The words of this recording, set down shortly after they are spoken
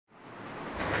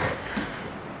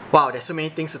Wow, there's so many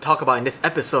things to talk about in this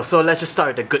episode, so let's just start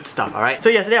with the good stuff, alright? So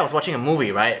yesterday I was watching a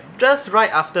movie, right? Just right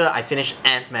after I finished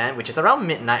Ant-Man, which is around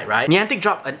midnight, right? Niantic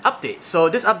dropped an update. So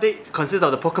this update consists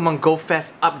of the Pokemon Go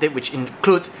Fest update, which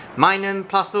includes Minun,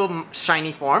 Plusle,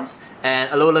 shiny forms, and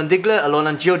Alolan Diglett,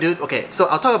 Alolan Geodude. Okay, so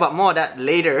I'll talk about more of that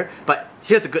later, but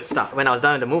here's the good stuff. When I was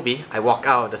done with the movie, I walk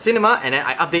out of the cinema and then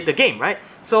I update the game, right?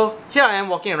 So here I am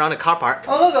walking around the car park.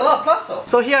 Oh look, a lot of Plusle!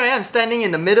 So here I am standing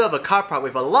in the middle of a car park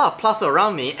with a lot of Plusle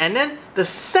around me, and then the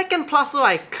second Plusle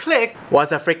I clicked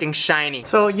was a freaking shiny.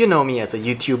 So you know me as a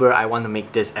YouTuber, I want to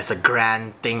make this as a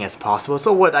grand thing as possible.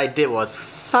 So what I did was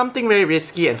something very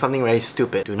risky and something very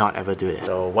stupid. Do not ever do this.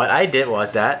 So what I did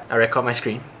was that I record my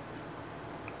screen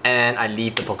and I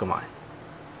leave the Pokemon.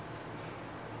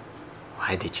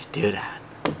 Why did you do that?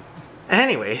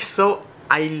 Anyway, so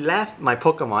I left my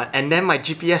Pokemon and then my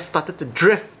GPS started to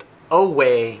drift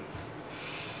away.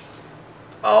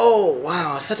 Oh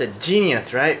wow, such a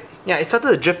genius, right? Yeah, it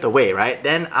started to drift away, right?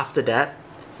 Then after that,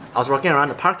 I was walking around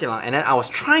the parking lot and then I was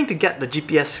trying to get the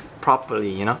GPS properly,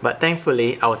 you know? But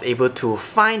thankfully, I was able to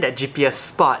find that GPS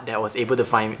spot that was able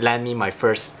to land me my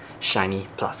first shiny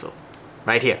Plusle.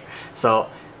 Right here. So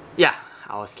yeah,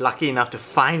 I was lucky enough to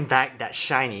find back that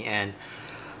shiny and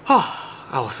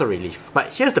I was so relieved.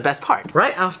 But here's the best part.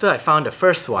 Right after I found the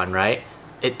first one, right,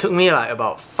 it took me like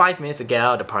about 5 minutes to get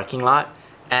out of the parking lot.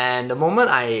 And the moment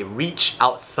I reached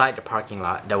outside the parking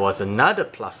lot, there was another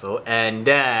Plusle, and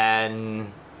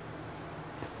then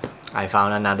I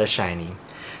found another shiny.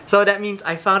 So that means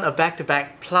I found a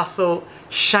back-to-back Plusle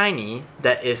shiny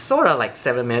that is sort of like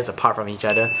 7 minutes apart from each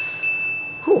other.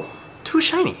 Whew, two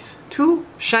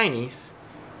shinies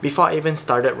before I even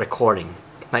started recording.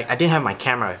 Like, I didn't have my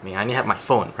camera with me, I only had my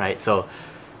phone, right? So,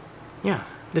 yeah,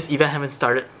 this event haven't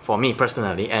started for me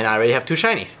personally, and I already have two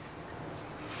shinies.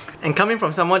 And coming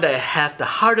from someone that have the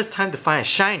hardest time to find a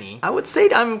shiny, I would say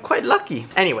that I'm quite lucky.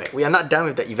 Anyway, we are not done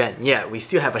with the event yet. We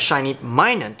still have a shiny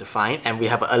Minun to find, and we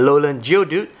have a Alolan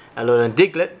Geodude, Alolan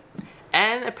Diglett,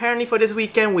 and apparently for this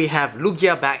weekend, we have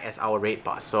Lugia back as our raid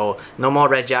boss. So no more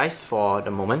Regice for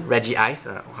the moment. Reggie-Ice,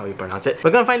 how you pronounce it.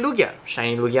 We're gonna find Lugia,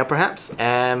 shiny Lugia perhaps,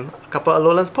 and a couple of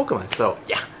Alolan's Pokemon. So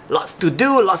yeah, lots to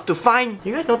do, lots to find.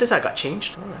 You guys notice I got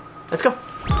changed? Alright, let's go.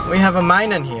 We have a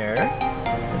Minun here.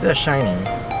 Is it a shiny?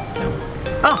 No.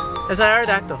 Oh, there's an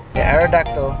Aerodactyl. Yeah,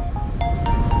 Aerodactyl.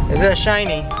 Is it a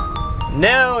shiny?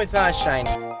 No, it's not a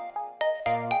shiny.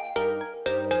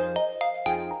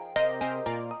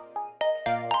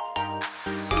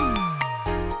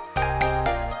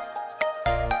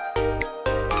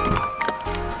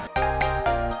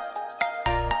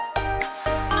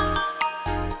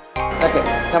 Okay,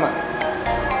 come on.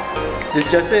 This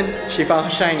just in, she found a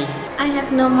shiny. I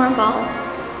have no more balls.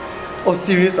 Oh,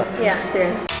 serious? Yeah,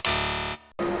 serious.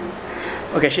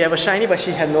 Okay, she have a shiny, but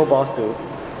she had no balls to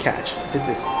catch. This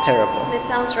is terrible. It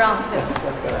sounds wrong too.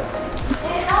 Let's go.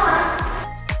 Hey, Ella.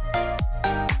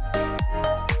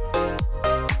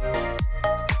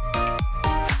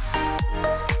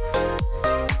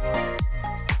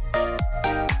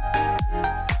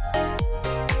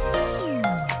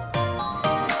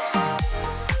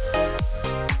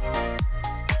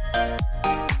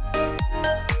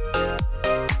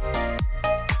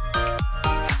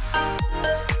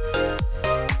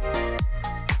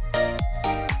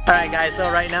 Alright guys, so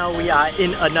right now we are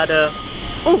in another...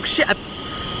 Oh shit!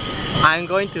 I'm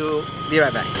going to be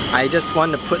right back. I just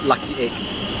want to put Lucky Egg.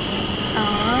 Oh.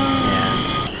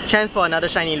 Yeah. Chance for another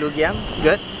shiny Lugia.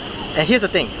 Good. And here's the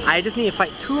thing. I just need to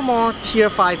fight 2 more tier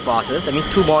 5 bosses. That means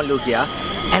 2 more Lugia.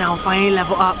 And I'll finally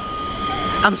level up.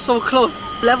 I'm so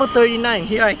close. Level 39.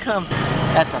 Here I come.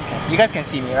 That's okay. You guys can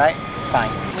see me, right? It's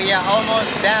fine. We are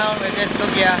almost down with this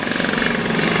Lugia.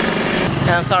 And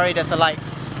I'm sorry, there's a like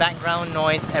background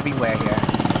noise everywhere here.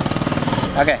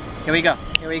 Okay, here we go.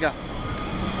 Here we go.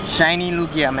 Shiny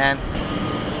Lugia, man.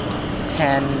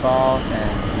 10 balls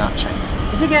and not shiny.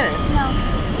 Did you get it? No.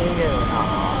 Didn't get it.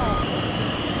 Oh.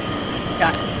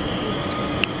 Got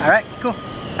it. Alright, cool.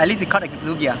 At least we caught a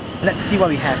Lugia. Let's see what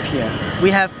we have here.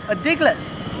 We have a Diglett.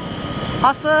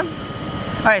 Awesome.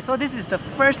 Alright, so this is the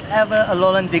first ever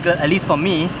Alolan Diglett, at least for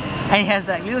me. And it has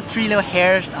like 3 little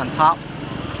hairs on top.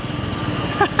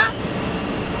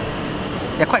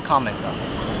 They're quite common though.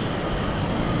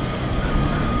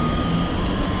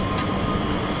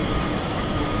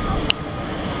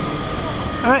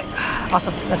 Alright,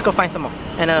 awesome. Let's go find some more.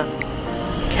 And a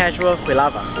casual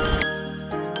Quilava.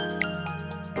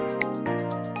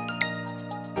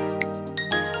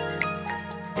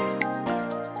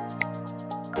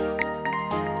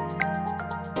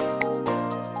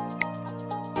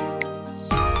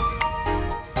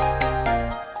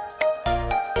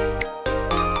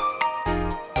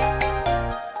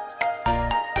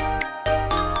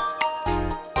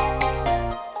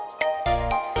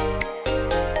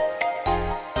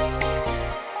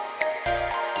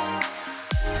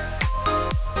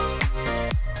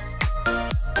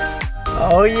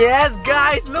 Oh yes,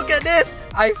 guys, look at this!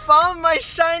 I found my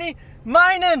shiny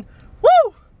Minun!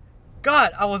 Woo!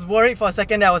 God, I was worried for a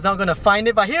second that I was not gonna find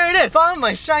it, but here it is! Found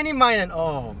my shiny Minun!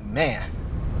 Oh man.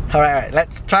 Alright,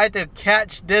 let's try to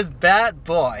catch this bad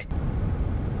boy.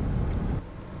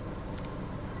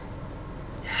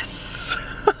 Yes!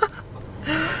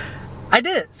 I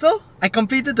did it! So, I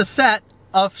completed the set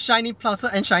of shiny Plusle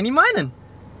and shiny Minun.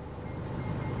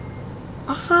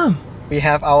 Awesome! We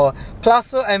have our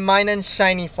Plusle and Minun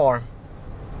shiny form.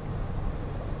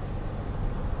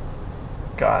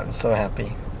 God, I'm so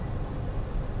happy.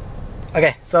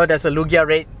 Okay, so there's a Lugia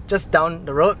raid just down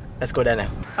the road. Let's go there now.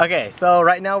 Okay, so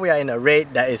right now we are in a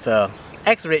raid that is a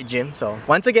X-raid gym. So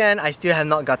once again, I still have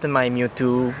not gotten my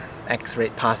Mewtwo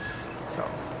X-raid pass. So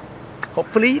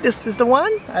hopefully this is the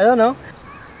one. I don't know.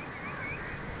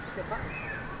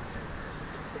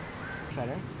 It's right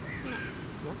there?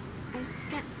 No. I'm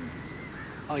scared.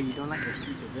 Oh, you don't like the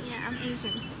heat, is it? Yeah, I'm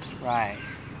Asian. Right.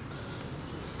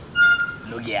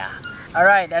 Lugia.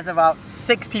 Alright, there's about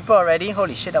 6 people already.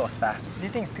 Holy shit, that was fast. Do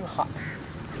you think it's too hot?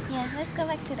 Yeah, let's go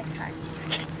back to the car.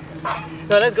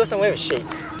 No, let's go somewhere with shades.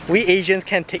 We Asians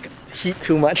can't take heat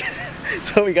too much,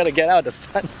 so we gotta get out of the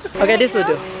sun. Okay, this will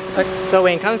do. Okay. So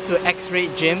when it comes to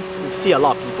X-raid gym, you see a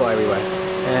lot of people everywhere.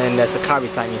 And there's a car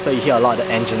beside me, so you hear a lot of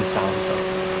the engine sound. So.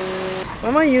 Why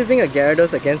am I using a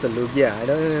Gyarados against a Lugia? I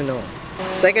don't even know.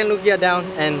 Second Lugia down,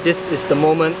 and this is the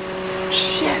moment.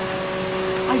 Shit!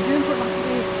 I didn't put lucky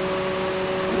egg.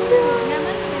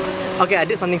 No. Okay, I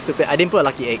did something stupid. I didn't put a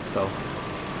lucky egg, so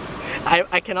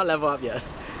I cannot level up yet.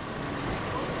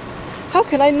 How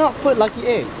can I not put lucky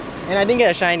egg? And I didn't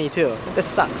get a shiny too. This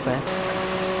sucks, man.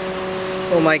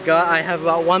 Oh my god, I have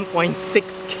about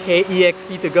 1.6k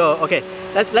EXP to go. Okay,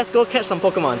 let's go catch some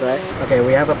Pokemons, right? Okay,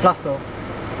 we have a Plusle.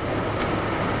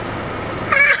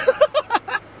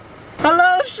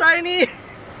 Hello, shiny!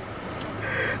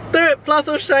 Third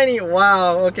Plusle shiny.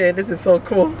 Wow, okay, this is so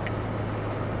cool.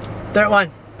 Third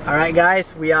one. Alright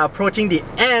guys, we are approaching the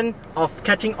end of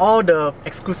catching all the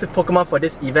exclusive Pokemon for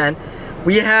this event.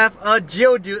 We have a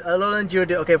Geodude, Alolan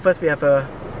Geodude. Okay, first we have a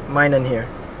Minun here.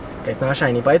 Okay, it's not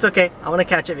shiny, but it's okay. I want to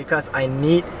catch it because I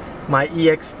need my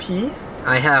EXP.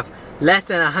 I have less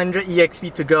than 100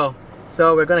 EXP to go.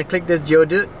 So we're gonna click this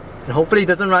Geodude and hopefully it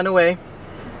doesn't run away.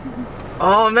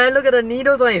 Oh man, look at the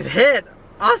needles on his head.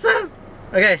 Awesome!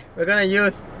 Okay, we're gonna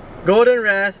use Golden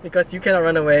Rares because you cannot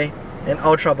run away, and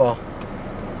Ultra Ball.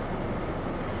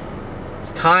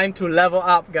 It's time to level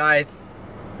up, guys.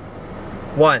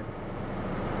 1,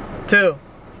 2.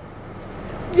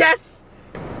 Yes!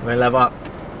 We're gonna level up.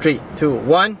 3, 2,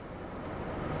 1.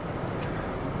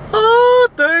 Oh,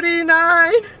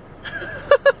 39!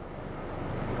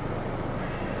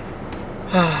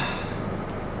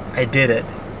 I did it.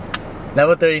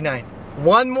 Level 39.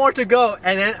 One more to go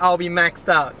and then I'll be maxed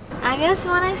out. I just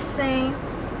want to say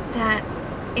that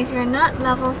if you're not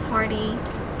level 40,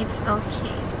 it's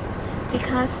okay.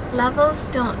 Because levels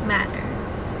don't matter.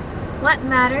 What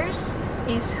matters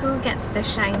is who gets the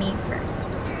shiny first.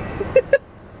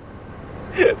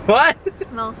 What?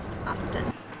 Most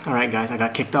often. Alright guys, I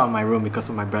got kicked out of my room because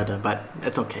of my brother, but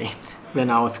it's okay. When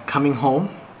I was coming home,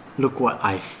 look what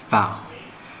I found.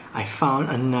 I found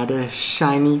another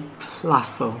shiny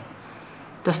Plusle.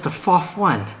 That's the 4th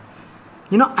one.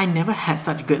 You know, I never had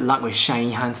such good luck with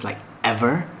shiny hunts like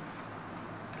ever.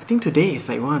 I think today is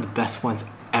like one of the best ones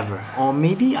ever. Or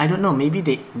maybe, I don't know, maybe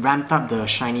they ramped up the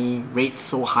shiny rate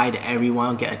so high that everyone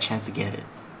will get a chance to get it.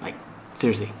 Like,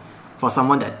 seriously. For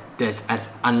someone that's as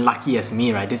unlucky as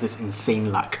me, right, this is insane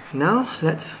luck. Now,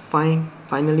 let's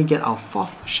finally get our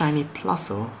 4th shiny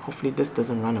Plusle. Hopefully this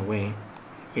doesn't run away.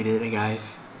 We did it,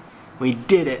 guys. We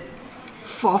did it!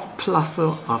 4th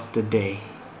Plusle of the day.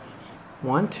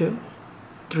 1, 2,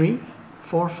 3,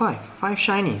 4, 5. 5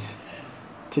 shinies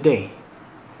today.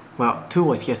 Well, 2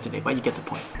 was yesterday, but you get the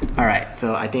point. Alright,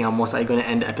 so I think I'm most likely going to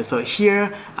end the episode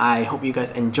here. I hope you guys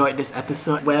enjoyed this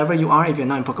episode. Wherever you are, if you're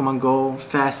not in Pokemon Go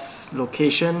Fest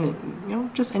location, you know,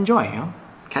 just enjoy, you know.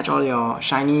 Catch all your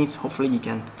shinies. Hopefully you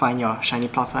can find your shiny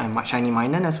Plusle and shiny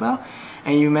Minun as well.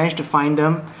 And you manage to find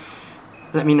them,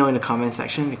 let me know in the comment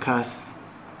section because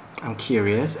I'm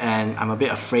curious and I'm a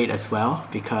bit afraid as well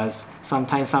because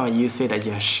sometimes some of you say that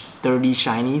you have 30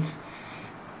 shinies.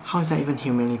 How is that even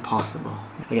humanly possible?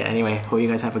 Okay, anyway, hope you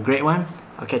guys have a great one.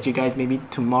 I'll catch you guys maybe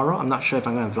tomorrow. I'm not sure if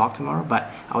I'm going to vlog tomorrow,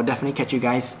 but I'll definitely catch you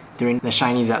guys during the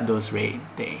Shiny Zapdos raid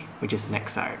day, which is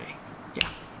next Saturday. Yeah,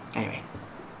 anyway,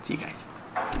 see you guys.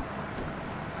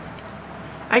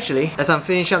 Actually, as I'm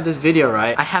finishing up this video,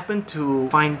 right, I happened to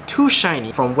find 2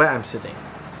 shiny from where I'm sitting.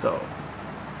 So,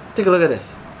 take a look at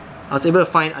this. I was able to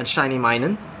find a shiny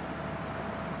Minun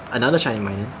another shiny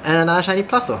Minun, and another shiny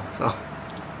Plusle. So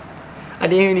I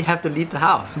didn't really have to leave the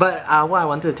house. But what I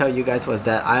wanted to tell you guys was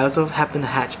that I also happened to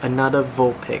hatch another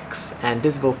Vulpix, and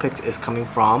this Vulpix is coming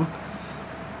from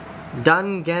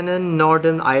Dungannon,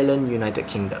 Northern Ireland, United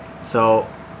Kingdom. So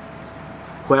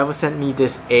whoever sent me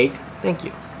this egg, thank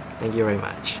you. Thank you very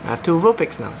much. I have 2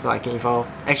 Vulpix now, so I can evolve.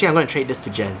 Actually, I'm going to trade this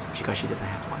to Jens because she doesn't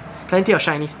have one. Plenty of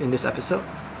shinies in this episode.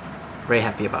 Very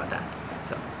happy about that.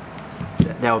 So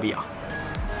that will be all.